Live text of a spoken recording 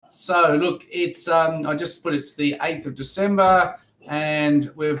So look, it's I just put it's the 8th of December, and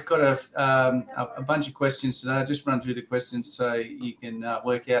we've got a bunch of questions today. I'll just run through the questions so you can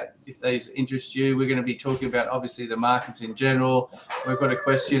work out if these interest you. We're going to be talking about obviously the markets in general. We've got a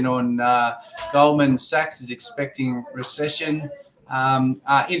question on Goldman Sachs is expecting recession.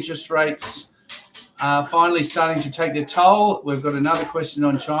 Interest rates finally starting to take their toll. We've got another question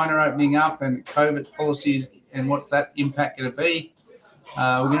on China opening up and COVID policies and what's that impact going to be.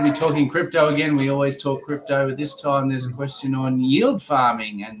 We're going to be talking crypto again. We always talk crypto, but this time there's a question on yield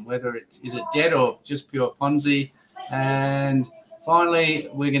farming and whether is it dead or just pure Ponzi. And finally,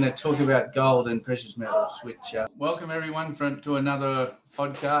 we're going to talk about gold and precious metals. Which welcome everyone to another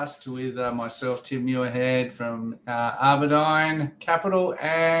podcast with myself, Tim Muirhead from Aberdeen Capital,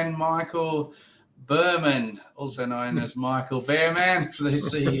 and Michael Berman, also known as Michael Bearman, the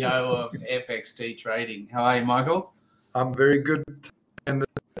CEO of FXT Trading. How are you, Michael? I'm very good. And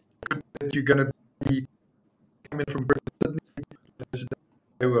you're going to be coming from Britain.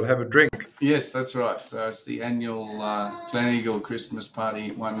 We'll have a drink. Yes, that's right. So it's the annual Gleneagle Christmas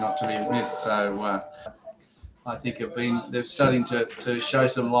party, one not to be missed. So I think they're starting to show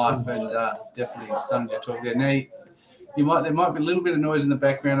some life and definitely starting to talk there. Now, there might be a little bit of noise in the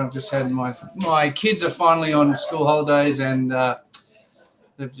background. I've just had my kids are finally on school holidays and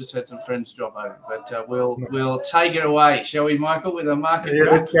they've just had some friends drop over, but we'll take it away, shall we, Michael, with a market? Yeah,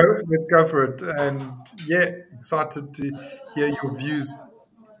 let's go for it. And yeah, excited to hear your views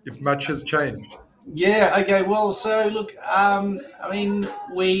if much has changed. Yeah, okay. Well, so look, I mean,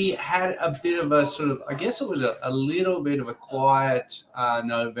 we had a bit of a sort of, I guess it was a little bit of a quiet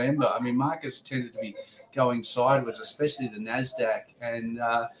November. I mean, markets tended to be going sideways, especially the NASDAQ. And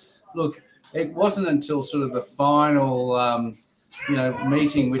look, it wasn't until sort of the final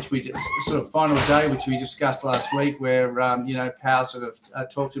meeting, which we just sort of final day, which we discussed last week, where Powell sort of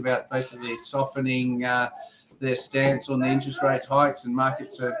talked about basically softening their stance on the interest rate hikes, and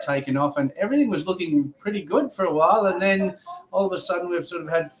markets have taken off, and everything was looking pretty good for a while, and then all of a sudden we've sort of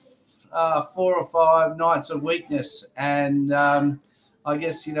had 4 or 5 nights of weakness, and I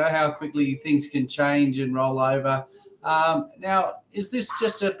guess how quickly things can change and roll over. Now, is this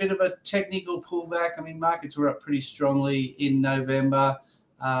just a bit of a technical pullback? I mean, markets were up pretty strongly in November.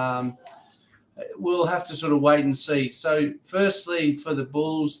 We'll have to sort of wait and see. So firstly, for the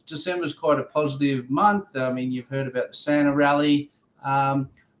bulls, December's quite a positive month. I mean, you've heard about the Santa rally.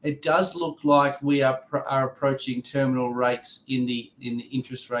 It does look like we are approaching terminal rates in the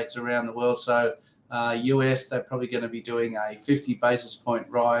interest rates around the world. So US, they're probably going to be doing a 50 basis point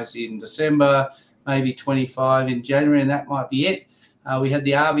rise in December, maybe 25 in January, and that might be it. We had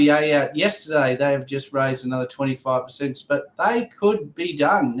the RBA out yesterday. They have just raised another 25%, but they could be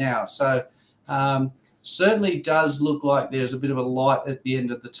done now. So certainly does look like there's a bit of a light at the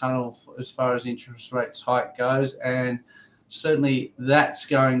end of the tunnel as far as interest rates hike goes, and certainly that's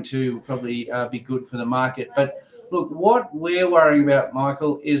going to probably be good for the market. But look, what we're worrying about,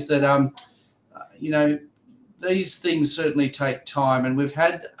 Michael, is that these things certainly take time, and we've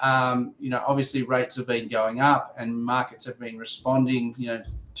had, obviously rates have been going up and markets have been responding,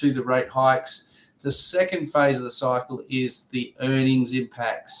 to the rate hikes. The second phase of the cycle is the earnings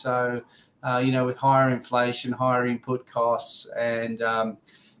impact. So, with higher inflation, higher input costs, and,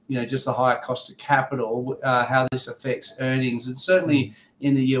 just the higher cost of capital, how this affects earnings. And certainly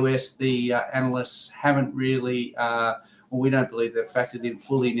in the US, the analysts haven't really we don't believe they're factored in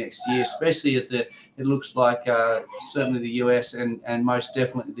fully next year, especially as it looks like certainly the US and most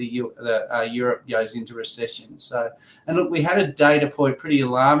definitely Europe goes into recession. So, and look, we had a data point pretty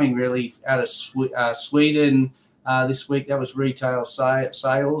alarming really out of Sweden this week. That was retail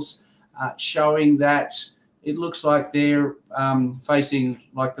sales showing that it looks like they're facing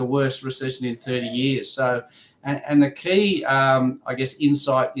like the worst recession in 30 years. So, and the key, I guess,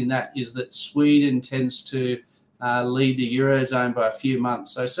 insight in that is that Sweden tends to lead the Eurozone by a few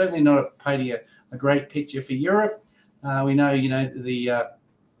months. So certainly not painting a great picture for Europe. We know,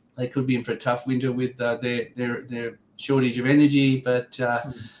 they could be in for a tough winter with their shortage of energy, but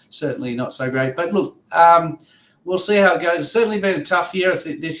certainly not so great. But look, we'll see how it goes. It's certainly been a tough year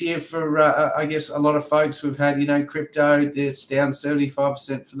this year for, I guess, a lot of folks. We've had, crypto, it's down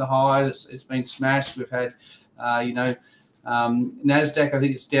 75% from the high. It's been smashed. We've had, NASDAQ, I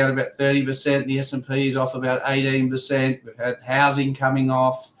think it's down about 30%. The S&P is off about 18%. We've had housing coming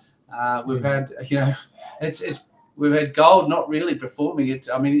off. We've had, we've had gold not really performing.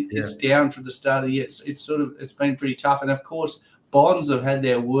 It's down from the start of the year. It's been pretty tough. And of course, bonds have had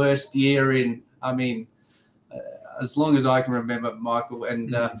their worst year in, as long as I can remember, Michael.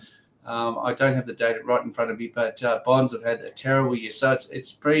 And I don't have the data right in front of me, but bonds have had a terrible year. So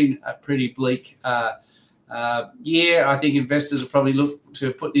it's been a pretty bleak year. I think investors will probably look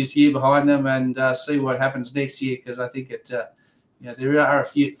to put this year behind them and see what happens next year, because I think there are a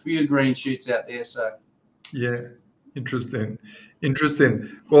few green shoots out there. So yeah, interesting.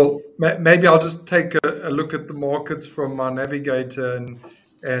 Well, maybe I'll just take a look at the markets from my navigator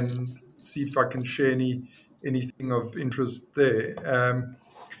and see if I can share anything of interest there.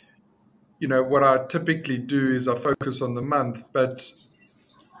 What I typically do is I focus on the month, but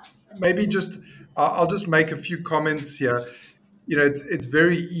maybe I'll just make a few comments here. It's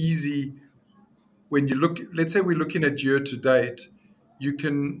very easy when you look. Let's say we're looking at year to date. You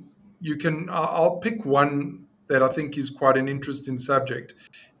can. I'll pick one that I think is quite an interesting subject.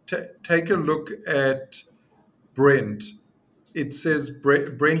 Take a look at Brent. It says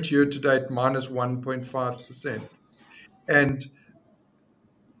Brent year to date minus 1.5%. And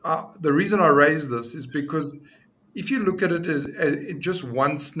the reason I raise this is because if you look at it as just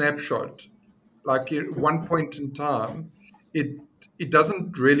one snapshot, like at one point in time, it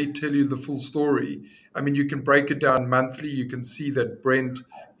doesn't really tell you the full story. I mean, you can break it down monthly. You can see that Brent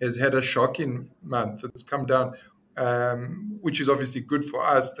has had a shocking month. It's come down, which is obviously good for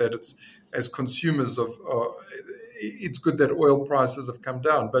us. That it's as consumers of. It's good that oil prices have come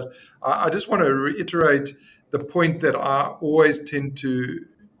down. But I just want to reiterate the point that I always tend to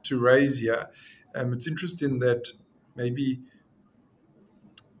raise here. It's interesting that maybe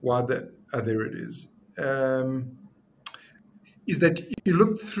there it is. Is that if you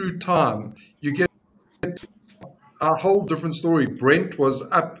look through time, you get a whole different story. Brent was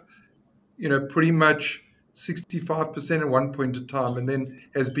up, pretty much 65% at one point in time, and then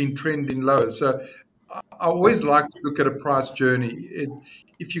has been trending lower. So I always like to look at a price journey.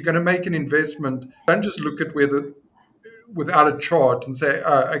 If you're going to make an investment, don't just look at without a chart and say,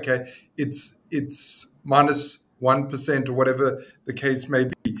 oh, okay, it's minus 1% or whatever the case may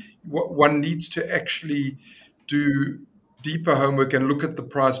be. One needs to actually do deeper homework and look at the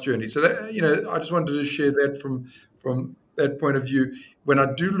price journey. So that, I just wanted to share that from that point of view. When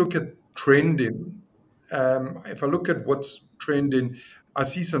I do look at trending, if I look at what's trending, I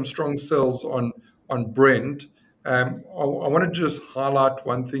see some strong sells on Brent. I want to just highlight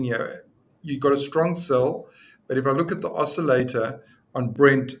one thing here. You got a strong sell, but if I look at the oscillator on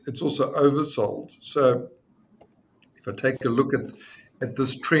Brent, it's also oversold. So if I take a look at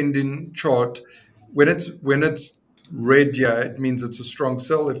this trending chart, when it's red here, it means it's a strong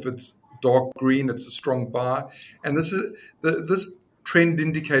sell. If it's dark green, it's a strong buy. And this trend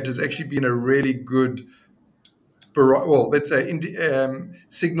indicator has actually been a really good, let's say,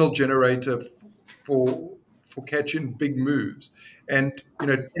 signal generator for catching big moves. And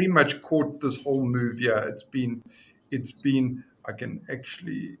pretty much caught this whole move here. It's been. I can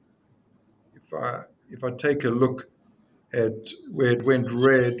actually, if I take a look at where it went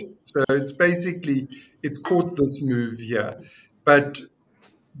red, so it's caught this move here. But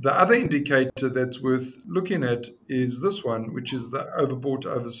the other indicator that's worth looking at is this one, which is the overbought,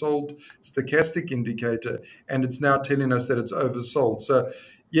 oversold stochastic indicator, and it's now telling us that it's oversold. So,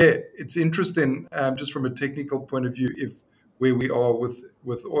 yeah, it's interesting just from a technical point of view where we are with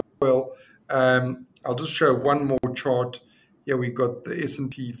oil. I'll just show one more chart. Here we got the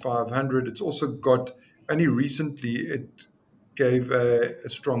S&P 500. It's also got, only recently it gave a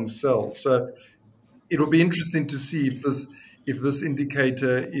strong sell. So it'll be interesting to see if this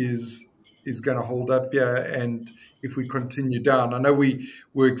indicator is going to hold up here, and if we continue down. I know we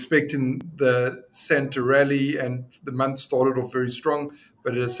were expecting the Santa rally, and the month started off very strong,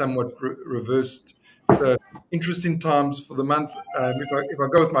 but it has somewhat reversed. So interesting times for the month. If I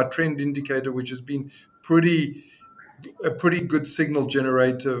go with my trend indicator, which has been a pretty good signal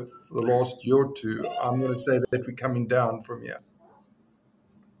generator for the last year or two, I'm going to say that we're coming down from here.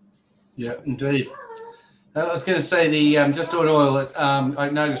 Yeah, indeed. I was going to say just on oil. I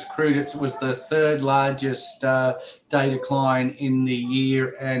noticed crude was the third largest day decline in the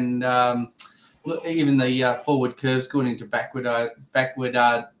year, and even the forward curves going into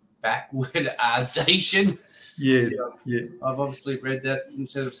backwardation. Yes, yeah. I've obviously read that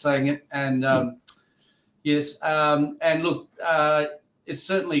instead of saying it, and yes, and look, it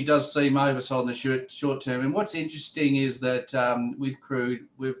certainly does seem oversold in the short term. And what's interesting is that with crude,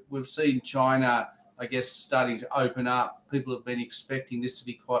 we've seen China, I guess, starting to open up. People have been expecting this to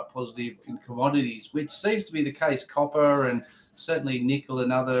be quite positive in commodities, which seems to be the case. Copper and certainly nickel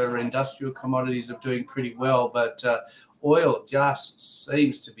and other industrial commodities are doing pretty well, but oil just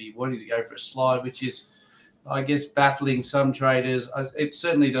seems to be wanting to go for a slide, which is, I guess, baffling some traders. It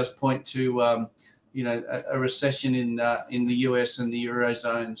certainly does point to a recession in the US and the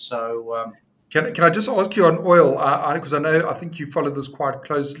Eurozone. So Can I just ask you on oil, because I think you follow this quite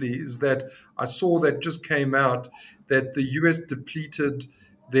closely, is that I saw that just came out that the US depleted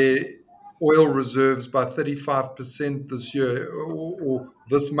their oil reserves by 35% this year or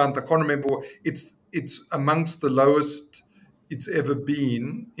this month. I can't remember. It's amongst the lowest it's ever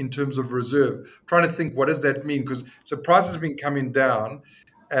been in terms of reserve. Trying to think, what does that mean? Because so prices have been coming down,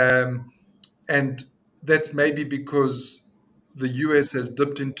 and that's maybe because the US has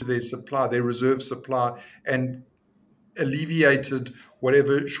dipped into their supply, their reserve supply, and alleviated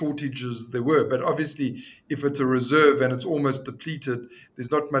whatever shortages there were. But obviously, if it's a reserve and it's almost depleted,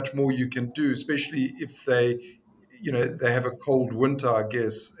 there's not much more you can do, especially if they have a cold winter, I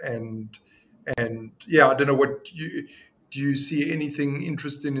guess. And yeah, I don't know do you see anything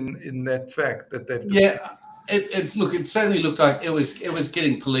interesting in that fact that they've depleted? yeah. It certainly looked like it was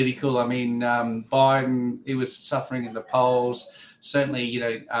getting political. I mean, Biden, he was suffering in the polls. Certainly,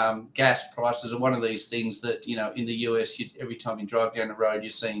 gas prices are one of these things that, in the US, every time you drive down the road, you're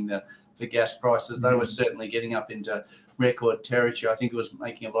seeing the gas prices. They were certainly getting up into record territory. I think it was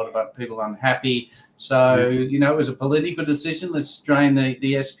making a lot of people unhappy. So, it was a political decision. Let's drain the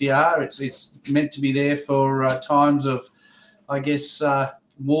SPR. It's meant to be there for times of, I guess,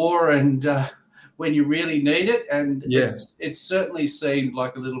 war and when you really need it. And it certainly seemed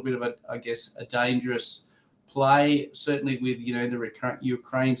like a little bit of a dangerous play, certainly with, the recurrent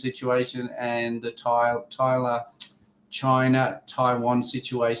Ukraine situation and the China-Taiwan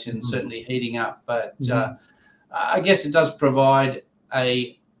situation certainly heating up. But I guess it does provide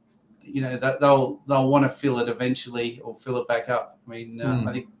that they'll want to fill it eventually or fill it back up. I mean,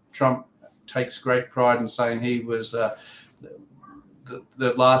 I think Trump takes great pride in saying he was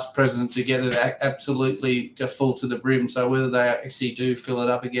the last president to get it absolutely to full to the brim. So whether they actually do fill it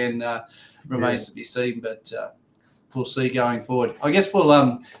up again remains to be seen, but we'll see going forward. I guess we'll,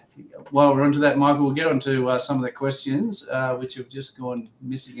 while we're onto that, Michael, we'll get onto some of the questions, which have just gone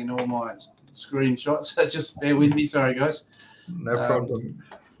missing in all my screenshots. So just bear with me. Sorry, guys. No problem.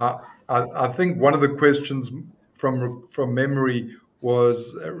 I think one of the questions from memory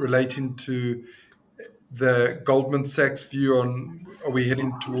was relating to the Goldman Sachs view on, are we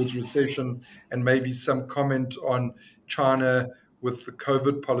heading towards recession, and maybe some comment on China with the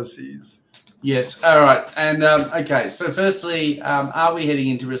COVID policies. Yes. All right. And okay. So firstly, are we heading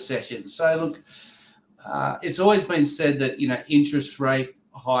into recession? So look, it's always been said that, interest rate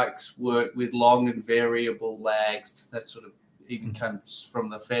hikes work with long and variable lags. That sort of even comes from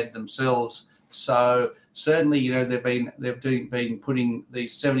the Fed themselves. So certainly, they've been putting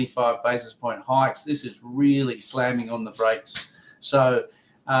these 75 basis point hikes. This is really slamming on the brakes. So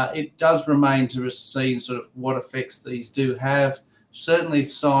it does remain to be seen sort of what effects these do have. Certainly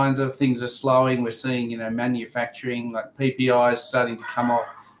signs of things are slowing. We're seeing, manufacturing, like PPI is starting to come off.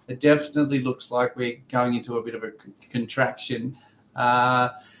 It definitely looks like we're going into a bit of a contraction.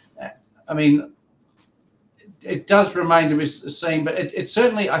 I mean, it does remain to be seen, but it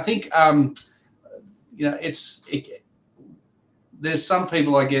certainly, I think, there's some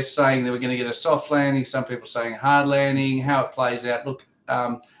people, I guess, saying that we're going to get a soft landing. Some people saying a hard landing. How it plays out, look,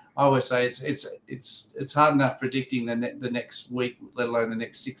 I always say it's hard enough predicting the next week, let alone the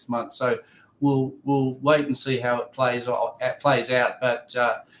next 6 months. So we'll wait and see how it plays out. But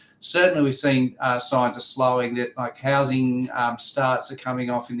certainly we've seen signs of slowing. That like housing starts are coming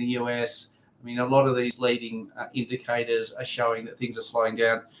off in the US. I mean, a lot of these leading indicators are showing that things are slowing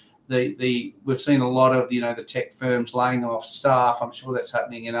down. We've seen a lot of the tech firms laying off staff. I'm sure that's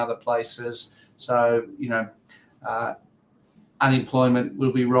happening in other places. So unemployment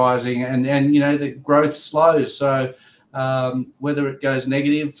will be rising, and the growth slows. So whether it goes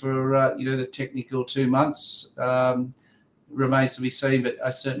negative for the technical 2 months remains to be seen. But I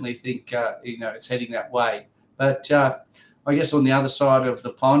certainly think it's heading that way. But I guess on the other side of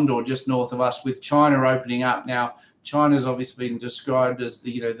the pond, or just north of us, with China opening up now, China's obviously been described as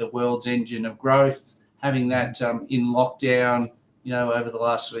the world's engine of growth. Having that in lockdown, over the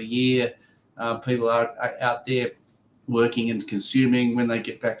last sort of year, people are out there working and consuming. When they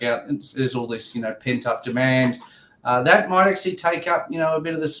get back out, and there's all this pent up demand. That might actually take up a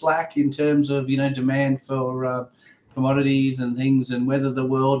bit of the slack in terms of demand for commodities and things, and whether the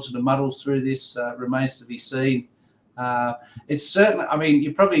world sort of muddles through this remains to be seen. It's certainly, I mean,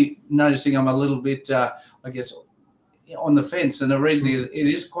 you're probably noticing I'm a little bit, I guess, on the fence, and the reason is it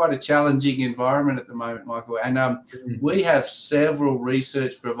is quite a challenging environment at the moment, Michael. And we have several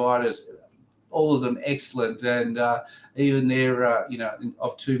research providers, all of them excellent, and even they're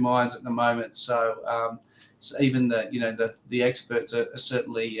of two minds at the moment. So even the experts are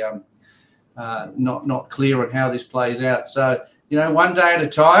certainly not clear on how this plays out. So, one day at a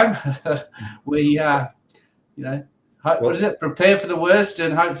time, we, what is it? Prepare for the worst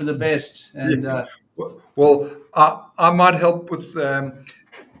and hope for the best. And well, I might help with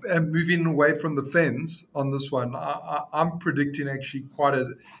moving away from the fence on this one. I'm predicting actually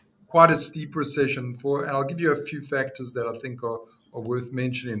quite a steep recession and I'll give you a few factors that I think are worth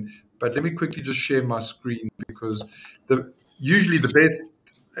mentioning. But let me quickly just share my screen because usually the best.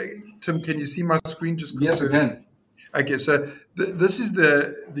 Tim, can you see my screen? Just yes, I can. Okay, so this is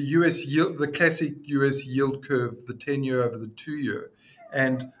the US yield, the classic US yield curve, the 10-year over the 2-year,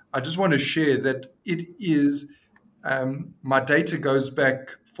 and I just want to share that it is. My data goes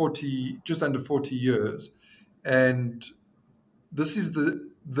back just under 40 years, and this is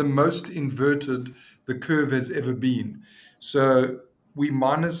the most inverted the curve has ever been. So we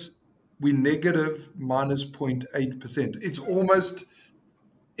negative minus 0.8%. It's almost,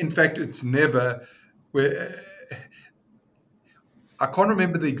 in fact, it's never where. I can't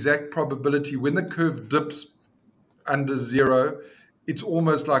remember the exact probability. When the curve dips under zero, it's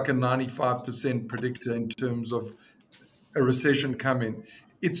almost like a 95% predictor in terms of a recession coming.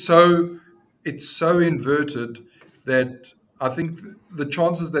 It's so inverted that I think the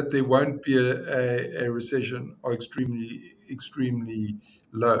chances that there won't be a recession are extremely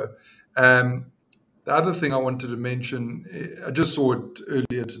low. The other thing I wanted to mention, I just saw it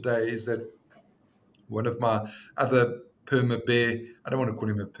earlier today, is that one of my other perma bear, I don't want to call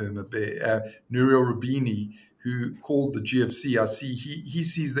him a perma bear, Nouriel Rubini, who called the GFC, I see he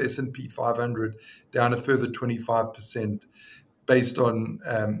sees the S&P 500 down a further 25% based on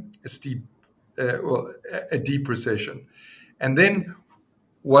a deep recession. And then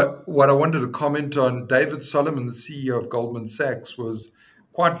what I wanted to comment on, David Solomon, the CEO of Goldman Sachs, was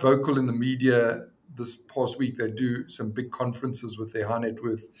quite vocal in the media this past week. They do some big conferences with their high net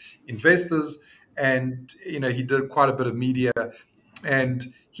worth investors, and he did quite a bit of media,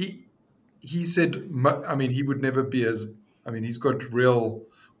 and he said, he would never be he's got real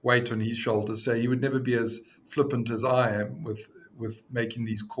weight on his shoulders, so he would never be as flippant as I am with making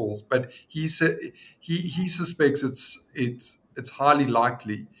these calls. But he said he suspects it's highly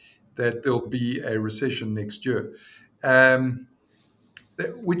likely that there'll be a recession next year,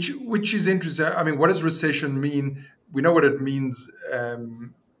 which is interesting. What does recession mean? We know what it means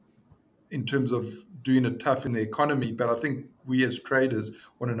in terms of doing it tough in the economy, but I think we as traders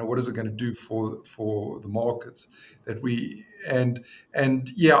want to know what is it going to do for the markets I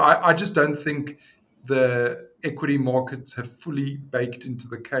just don't think the equity markets have fully baked into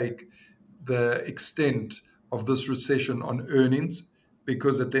the cake the extent of this recession on earnings,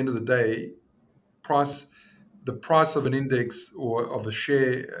 because at the end of the day, the price of an index or of a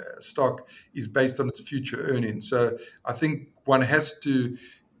share stock is based on its future earnings. So I think one has to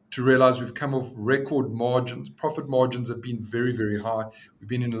realize we've come off record margins. Profit margins have been very, very high. We've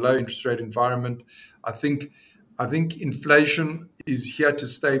been in a low interest rate environment. I think inflation is here to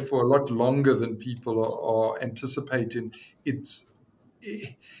stay for a lot longer than people are anticipating.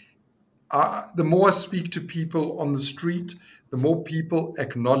 The more I speak to people on the street, the more people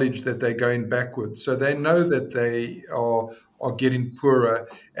acknowledge that they're going backwards. So they know that they are getting poorer,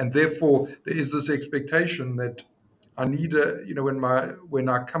 and therefore there is this expectation that I need when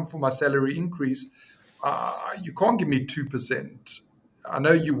I come for my salary increase, you can't give me 2%. I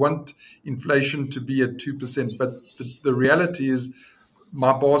know you want inflation to be at 2%, but the reality is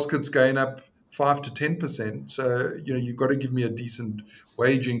my basket's going up 5 to 10%. So you've got to give me a decent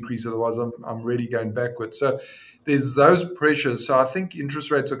wage increase, otherwise I'm really going backwards. So there's those pressures. So I think interest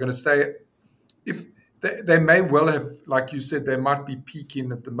rates are going to stay. If they may well have, like you said, they might be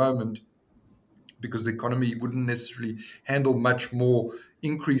peaking at the moment, because the economy wouldn't necessarily handle much more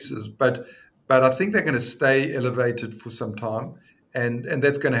increases. But I think they're going to stay elevated for some time, and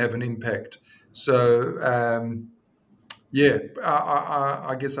that's going to have an impact. So,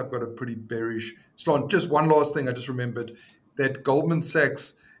 I guess I've got a pretty bearish slant. Just one last thing I just remembered, that Goldman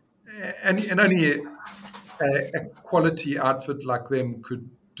Sachs, and only a quality outfit like them could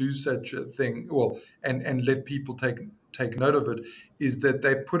do such a thing, and let people take note of it, is that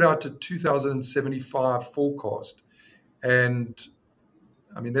they put out a 2075 forecast, and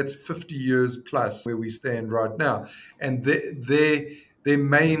that's 50 years plus where we stand right now, and their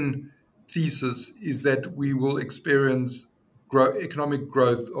main thesis is that we will experience economic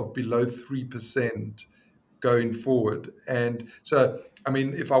growth of below 3% going forward. And so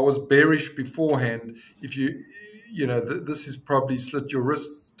if I was bearish beforehand, this is probably slit your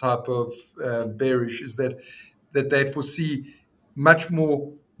wrists type of bearish, is that they foresee much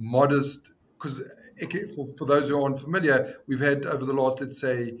more modest, because for those who aren't familiar, we've had over the last, let's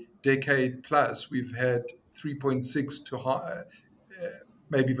say, decade plus, we've had 3.6 to high,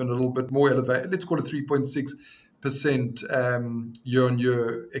 maybe even a little bit more elevated. Let's call it 3.6%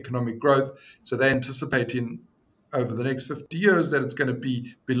 year-on-year economic growth. So they're anticipating over the next 50 years that it's going to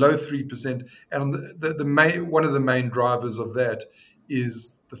be below 3%. And one of the main drivers of that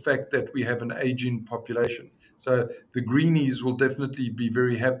is the fact that we have an aging population. So the greenies will definitely be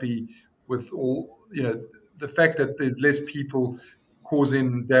very happy with all, the fact that there's less people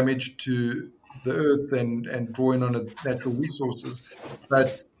causing damage to the earth and drawing on its natural resources.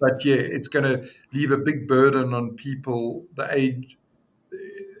 But yeah, it's going to leave a big burden on people. The age,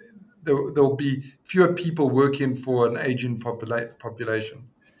 there'll be fewer people working for an aging population.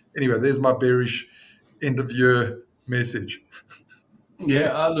 Anyway, there's my bearish end of year message.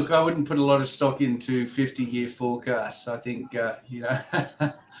 Yeah, look, I wouldn't put a lot of stock into 50-year forecasts. I think,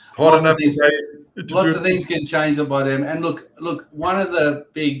 It's hard enough lots of things can change by them. And look, one of the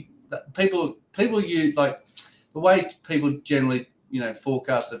big people use, like, the way people generally,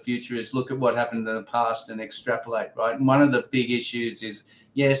 forecast the future is look at what happened in the past and extrapolate, right? And one of the big issues is,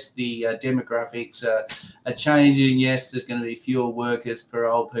 yes, the demographics are changing. Yes, there's going to be fewer workers per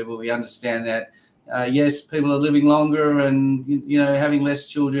old people. We understand that. Yes, people are living longer and, having less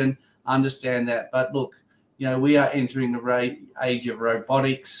children, understand that. But look, we are entering the age of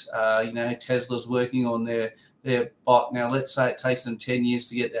robotics. Tesla's working on their bot. Now, let's say it takes them 10 years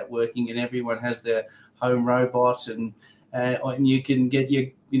to get that working and everyone has their home robot and you can get your,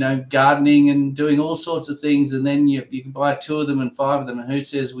 gardening and doing all sorts of things. And then you can buy 2 of them and 5 of them. And who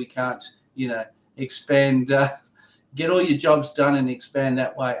says we can't, expand, get all your jobs done and expand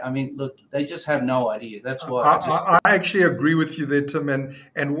that way? I mean, look, they just have no ideas. That's why I actually agree with you there, Tim.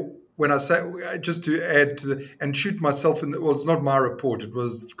 And when I say, just to add to and shoot myself in well, it's not my report, it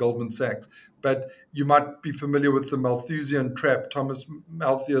was Goldman Sachs, but you might be familiar with the Malthusian trap. Thomas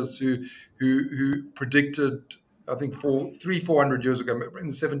Malthus, who predicted, I think 400 years ago, in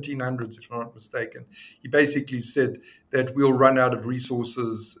the 1700s, if I'm not mistaken, he basically said that we'll run out of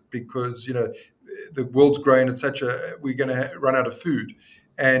resources because, the world's growing at we're going to run out of food.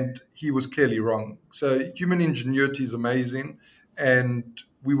 And he was clearly wrong. So human ingenuity is amazing. And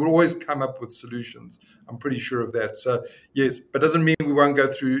we will always come up with solutions. I'm pretty sure of that. So, yes, but doesn't mean we won't go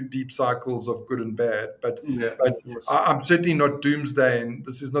through deep cycles of good and bad. But I'm certainly not doomsday, and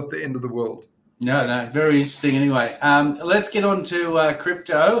this is not the end of the world. No, very interesting anyway. Let's get on to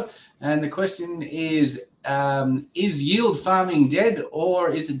crypto. And the question is yield farming dead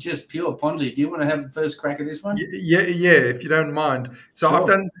or is it just pure Ponzi? Do you want to have the first crack at this one? Yeah, if you don't mind. So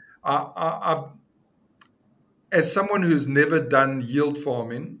sure. I've as someone who's never done yield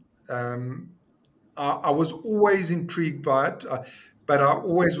farming, I was always intrigued by it, but I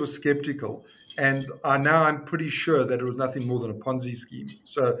always was skeptical. And now I'm pretty sure that it was nothing more than a Ponzi scheme.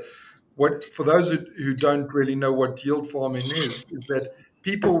 So for those who don't really know what yield farming is that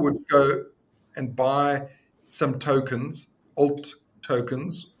people would go and buy some tokens,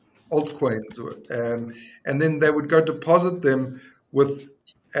 altcoins, and then they would go deposit them with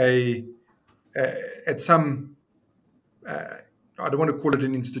at some, I don't want to call it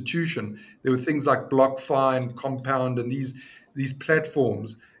an institution. There were things like BlockFi and Compound and these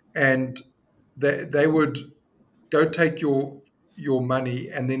platforms, and they would go take your money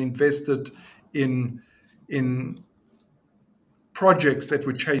and then invest it in projects that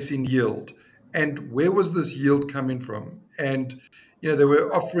were chasing yield. And where was this yield coming from? And they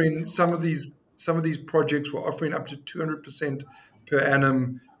were offering some of these projects were offering up to 200% per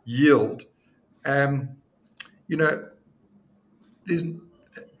annum yield. There's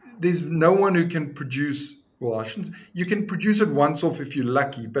no one who can produce. Well, you can produce it once off if you're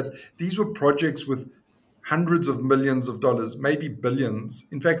lucky, but these were projects with hundreds of millions of dollars, maybe billions.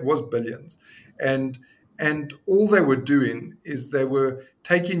 In fact, it was billions. And all they were doing is they were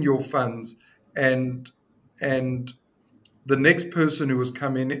taking your funds and the next person who was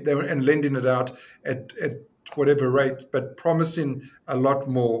coming and lending it out at whatever rate, but promising a lot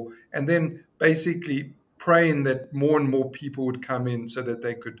more, and then basically praying that more and more people would come in so that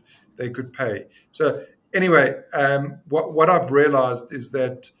they could pay. So anyway, what I've realized is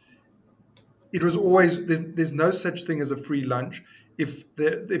that it was always there's no such thing as a free lunch. If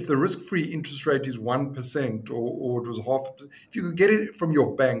the risk-free interest rate is 1% or it was 0.5%, if you could get it from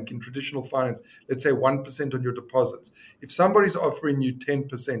your bank in traditional finance, let's say 1% on your deposits, if somebody's offering you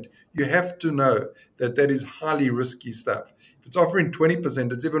 10%, you have to know that is highly risky stuff. If it's offering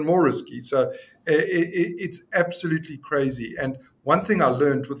 20%, it's even more risky. So it's absolutely crazy. And one thing I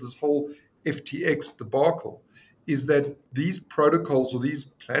learned with this whole FTX debacle is that these protocols or these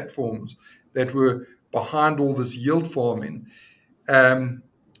platforms that were behind all this yield farming,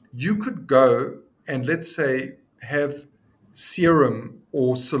 you could go and, let's say, have Serum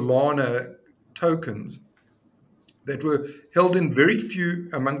or Solana tokens that were held in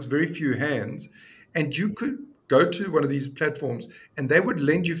amongst very few hands, and you could go to one of these platforms and they would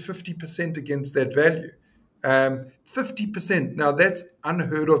lend you 50% against that value. 50%. Now that's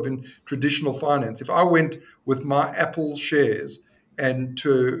unheard of in traditional finance. If I went with my Apple shares and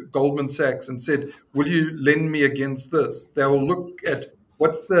to Goldman Sachs and said, will you lend me against this? They'll look at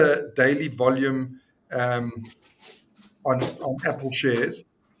what's the daily volume on Apple shares,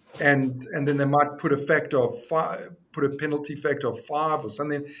 and then they might put a factor of 5, put a penalty factor of 5 or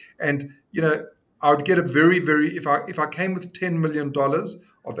something. And I would get a very, very, if I came with $10 million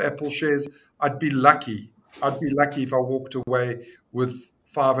of Apple shares, I'd be lucky. I'd be lucky if I walked away with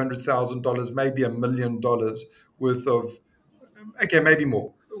 $500,000, maybe $1 million worth of, okay, maybe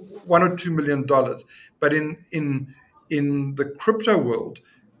more, $1 or $2 million. But in the crypto world,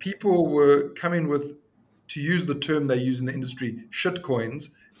 people were coming with, to use the term they use in the industry, shit coins,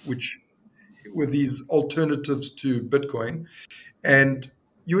 which were these alternatives to Bitcoin, and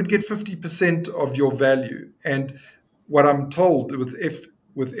you would get 50% of your value. And what I'm told with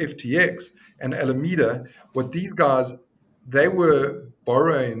FTX and Alameda, what these guys, they were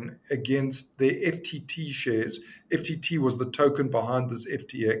borrowing against their FTT shares. FTT was the token behind this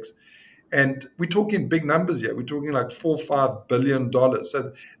FTX. And we're talking big numbers here. We're talking like $4-5 billion.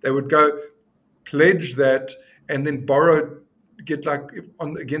 So they would go pledge that and then borrow, get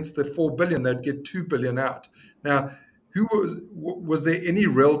against the 4 billion, they'd get 2 billion out. Now, was there any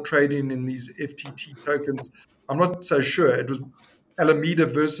real trading in these FTT tokens? I'm not so sure. It was Alameda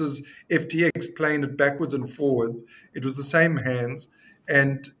versus FTX playing it backwards and forwards. It was the same hands,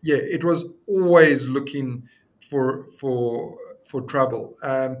 and yeah, it was always looking for trouble.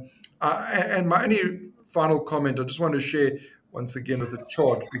 And my only final comment, I just want to share once again with a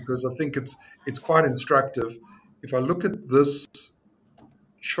chart, because I think it's quite instructive. If I look at this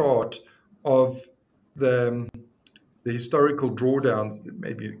chart of the historical drawdowns,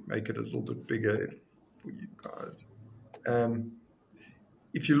 maybe make it a little bit bigger for you guys.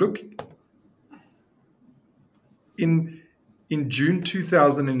 If you look in June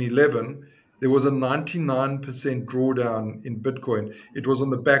 2011, there was a 99% drawdown in Bitcoin. It was on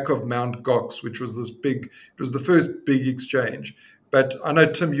the back of Mt. Gox, which was it was the first big exchange. But I know,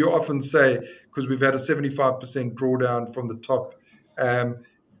 Tim, you often say, because we've had a 75% drawdown from the top,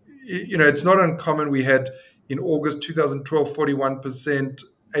 it's not uncommon. We had in August 2012, 41%,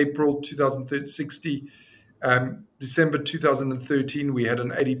 April 2013, 60%, December 2013, we had an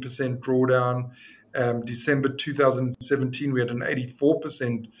 80% drawdown. December 2017, we had an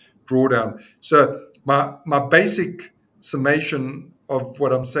 84% drawdown. So my basic summation of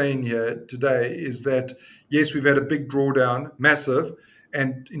what I'm saying here today is that, yes, we've had a big drawdown, massive,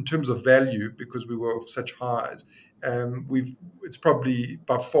 and in terms of value, because we were of such highs, it's probably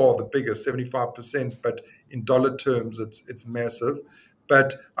by far the biggest, 75%, but in dollar terms, it's massive.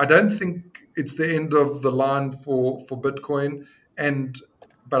 But I don't think it's the end of the line for Bitcoin.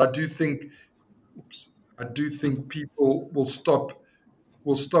 But I do think people will stop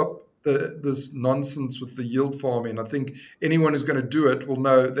this nonsense with the yield farming. I think anyone who's going to do it will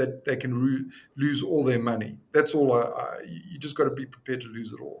know that they can lose all their money. That's all. You just got to be prepared to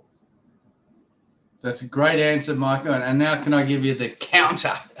lose it all. That's a great answer, Michael. And now can I give you the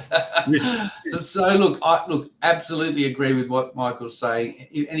counter? Yes. So look, absolutely agree with what Michael's saying.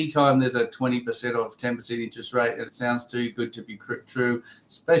 Anytime there's a 20% or 10% interest rate, and it sounds too good to be true,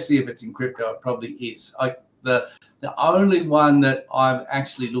 especially if it's in crypto, it probably is. The only one that I've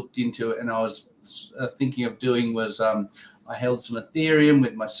actually looked into and I was thinking of doing was I held some Ethereum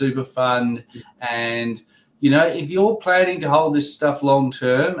with my super fund, and if you're planning to hold this stuff long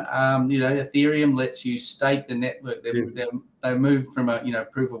term, Ethereum lets you stake the network. They moved from a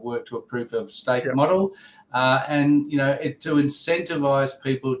proof of work to a proof of stake model, and it's to incentivize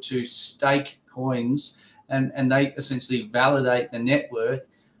people to stake coins, and they essentially validate the network.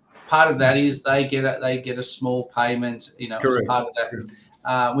 Part of that is they get a small payment, as part of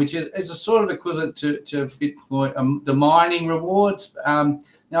that, which is a sort of equivalent to Bitcoin, the mining rewards.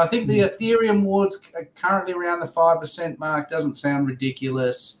 Now, I think the Ethereum rewards are currently around the 5% mark. Doesn't sound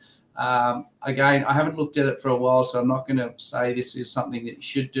ridiculous. Again, I haven't looked at it for a while, so I'm not going to say this is something that you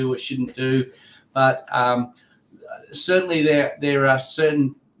should do or shouldn't do. But certainly there are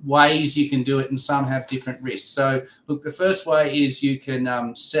certain ways you can do it, and some have different risks. So, look, the first way is you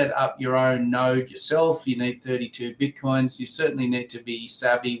can set up your own node yourself. You need 32 Bitcoins. You certainly need to be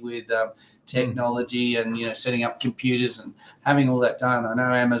savvy with technology and, setting up computers and having all that done. I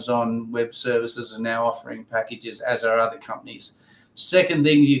know Amazon Web Services are now offering packages, as are other companies. Second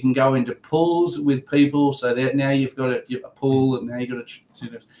thing, you can go into pools with people. So that now you've got a pool, and now you've got a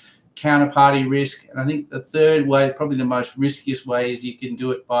sort of counterparty risk. And I think the third way, probably the most riskiest way, is you can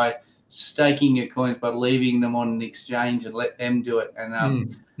do it by staking your coins, by leaving them on an exchange and let them do it. And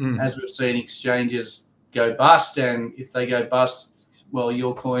as we've seen, exchanges go bust, and if they go bust, well,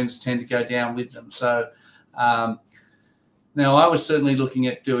 your coins tend to go down with them. So now I was certainly looking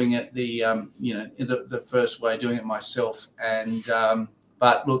at doing it the first way, doing it myself. And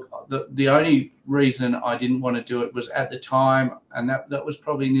but look, the only reason I didn't want to do it was at the time, and that was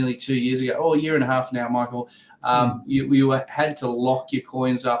probably nearly 2 years ago, or a year and a half now, Michael. You had to lock your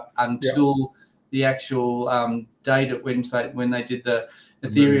coins up until the actual date at when they did the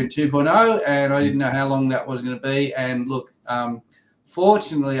Ethereum 2.0, and I didn't know how long that was going to be. And look,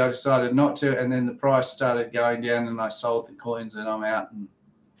 fortunately, I decided not to, and then the price started going down, and I sold the coins, and I'm out. And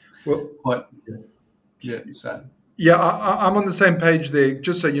so. Yeah, I'm on the same page there,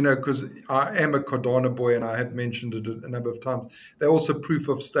 just so you know, because I am a Cardano boy, and I had mentioned it a number of times. They're also proof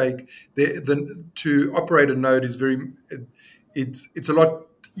of stake. To operate a node is it's a lot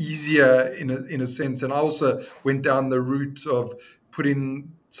easier in a sense. And I also went down the route of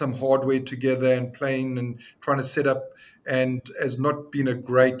putting some hardware together and playing and trying to set up. And as not being a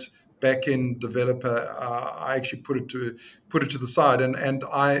great back-end developer, I actually put it to the side, and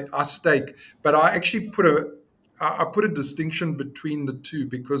I stake. But I actually put a distinction between the two,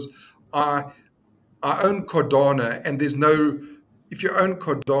 because I own Cardano, and if you own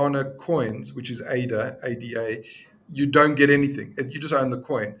Cardano coins, which is ADA, you don't get anything. You just own the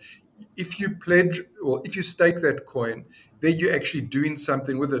coin. If you if you stake that coin, then you're actually doing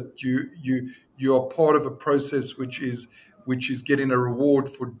something with it. You are part of a process which is getting a reward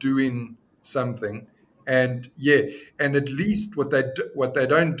for doing something. And at least what they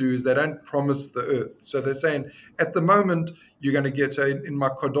don't do is they don't promise the earth. So they're saying at the moment you're going to get, in my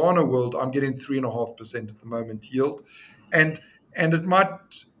Cardano world, I'm getting 3.5% at the moment yield, and it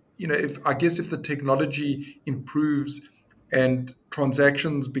might, if the technology improves and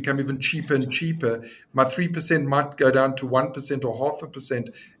transactions become even cheaper and cheaper, my 3% might go down to 1% or 0.5%,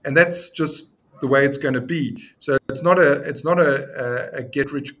 and that's just the way it's going to be. So it's not a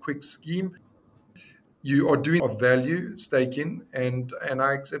get rich quick scheme. You are doing of value staking, and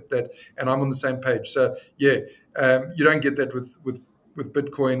I accept that, and I'm on the same page. So you don't get that with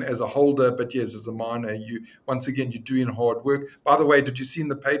Bitcoin as a holder, but yes, as a miner, you're doing hard work. By the way, did you see in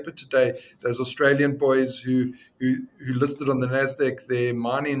the paper today those Australian boys who listed on the Nasdaq their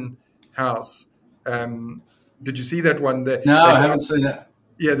mining house? Did you see that one? No, I haven't seen that.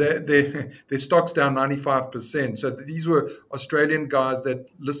 Yeah, their stock's down 95%. So these were Australian guys that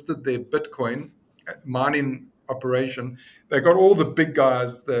listed their Bitcoin mining operation. They got all the big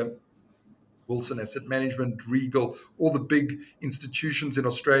guys, the Wilson Asset Management, Regal, all the big institutions in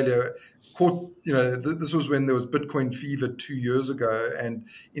Australia caught, this was when there was Bitcoin fever 2 years ago, and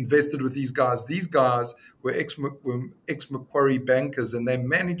invested with these guys. These guys were ex-Macquarie bankers, and they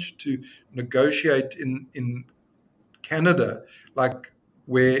managed to negotiate in Canada, like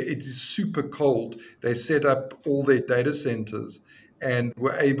where it is super cold. They set up all their data centers and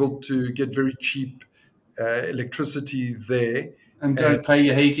were able to get very cheap electricity there. And don't pay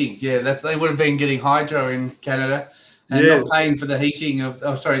your heating. Yeah, they would have been getting hydro in Canada and not paying for the heating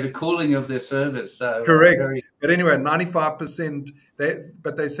the cooling of their servers. So correct. But anyway, 95%.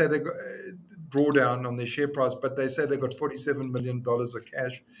 They say they got drawdown on their share price, but they say they got $47 million of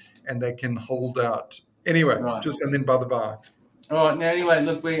cash, and they can hold out. Anyway, just something by the by. All right. Now, anyway,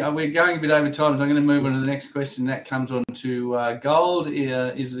 look, we're going a bit over time, so I'm going to move on to the next question. That comes on to gold.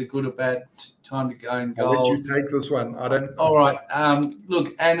 Is it a good or bad time to go in gold? I'll let you take this one. I don't. All right.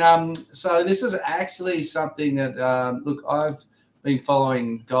 Look, and so this is actually something that I've been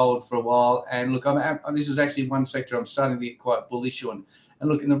following gold for a while, and look, this is actually one sector I'm starting to get quite bullish on. And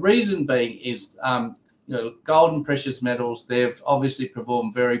look, and the reason being is, gold and precious metals, they've obviously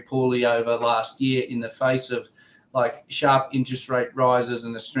performed very poorly over last year in the face of like sharp interest rate rises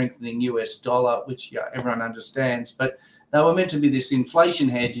and a strengthening US dollar, which everyone understands. But they were meant to be this inflation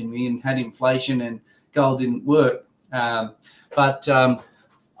hedge, and we had inflation and gold didn't work. But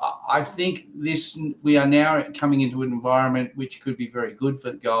I think we are now coming into an environment which could be very good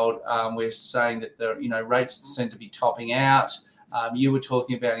for gold. We're saying that the rates seem to be topping out. You were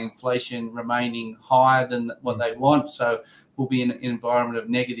talking about inflation remaining higher than what they want, so we'll be in an environment of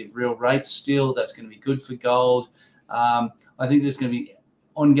negative real rates still. That's going to be good for gold. I think there's going to be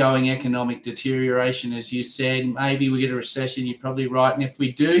ongoing economic deterioration, as you said. Maybe we get a recession. You're probably right. And if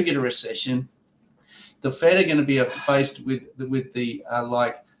we do get a recession, the Fed are going to be faced with the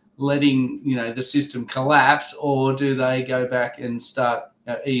letting the system collapse, or do they go back and start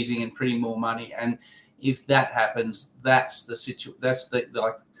easing and printing more money? And if that happens, that's the situation. That's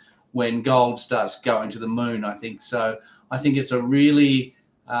the when gold starts going to the moon, I think. So I think it's a really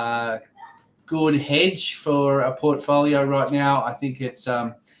good hedge for a portfolio right now. I think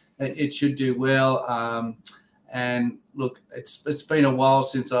it should do well. And look, it's been a while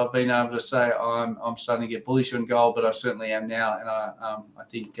since I've been able to say I'm starting to get bullish on gold, but I certainly am now. And I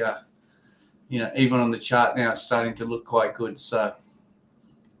think even on the chart now, it's starting to look quite good. So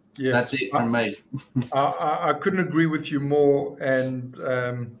yeah, that's it from me. I couldn't agree with you more. And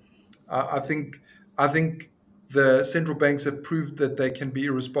I think the central banks have proved that they can be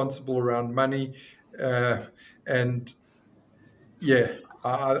irresponsible around money. And yeah,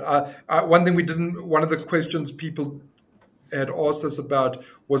 one thing one of the questions people had asked us about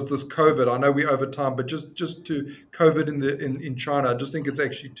was this COVID. I know we're over time, but just to COVID in China, I just think it's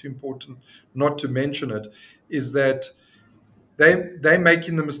actually too important not to mention it, is that they're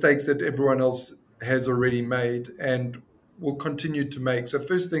making the mistakes that everyone else has already made and will continue to make. So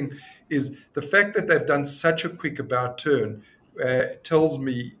first thing is the fact that they've done such a quick about turn tells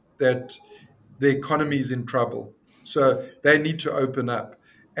me that the economy is in trouble. So they need to open up.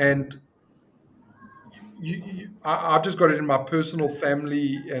 And I've just got it in my personal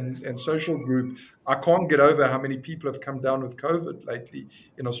family and social group. I can't get over how many people have come down with COVID lately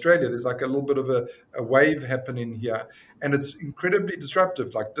in Australia. There's like a little bit of a wave happening here, and it's incredibly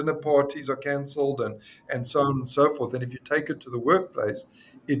disruptive. Like dinner parties are cancelled and so on and so forth. And if you take it to the workplace,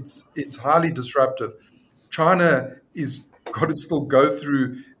 it's highly disruptive. China is got to still go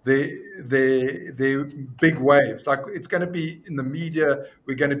through their big waves. Like it's going to be in the media.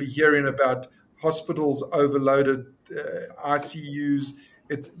 We're going to be hearing about hospitals overloaded, ICUs.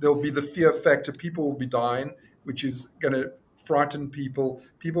 There'll be the fear factor. People will be dying, which is going to frighten people.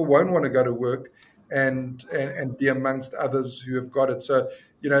 People won't want to go to work and be amongst others who have got it. So,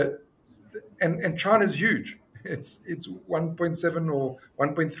 and China's huge. It's 1.7 or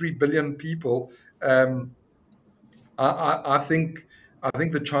 1.3 billion people. I think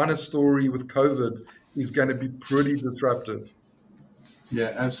the China story with COVID is going to be pretty disruptive.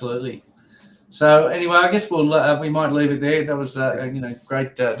 Yeah, absolutely. So anyway, I guess we might leave it there. That was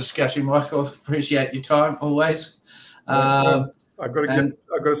great discussion, Michael. Appreciate your time always. I've got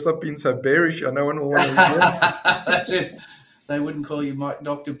to stop being so bearish. I know one will want to hear. That's it. They wouldn't call you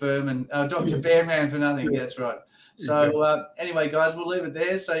Dr. Dr. Bearman for nothing. Yeah. That's right. So anyway, guys, we'll leave it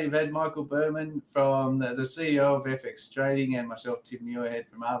there. So you've had Michael Berman from the CEO of FX Trading, and myself, Tim Muirhead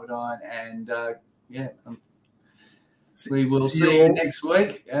from Arvidine, and we will see you next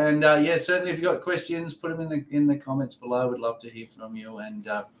week. And certainly if you've got questions, put them in the comments below. We'd love to hear from you, and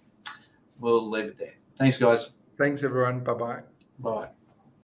we'll leave it there. Thanks, guys. Thanks, everyone. Bye-bye. Bye.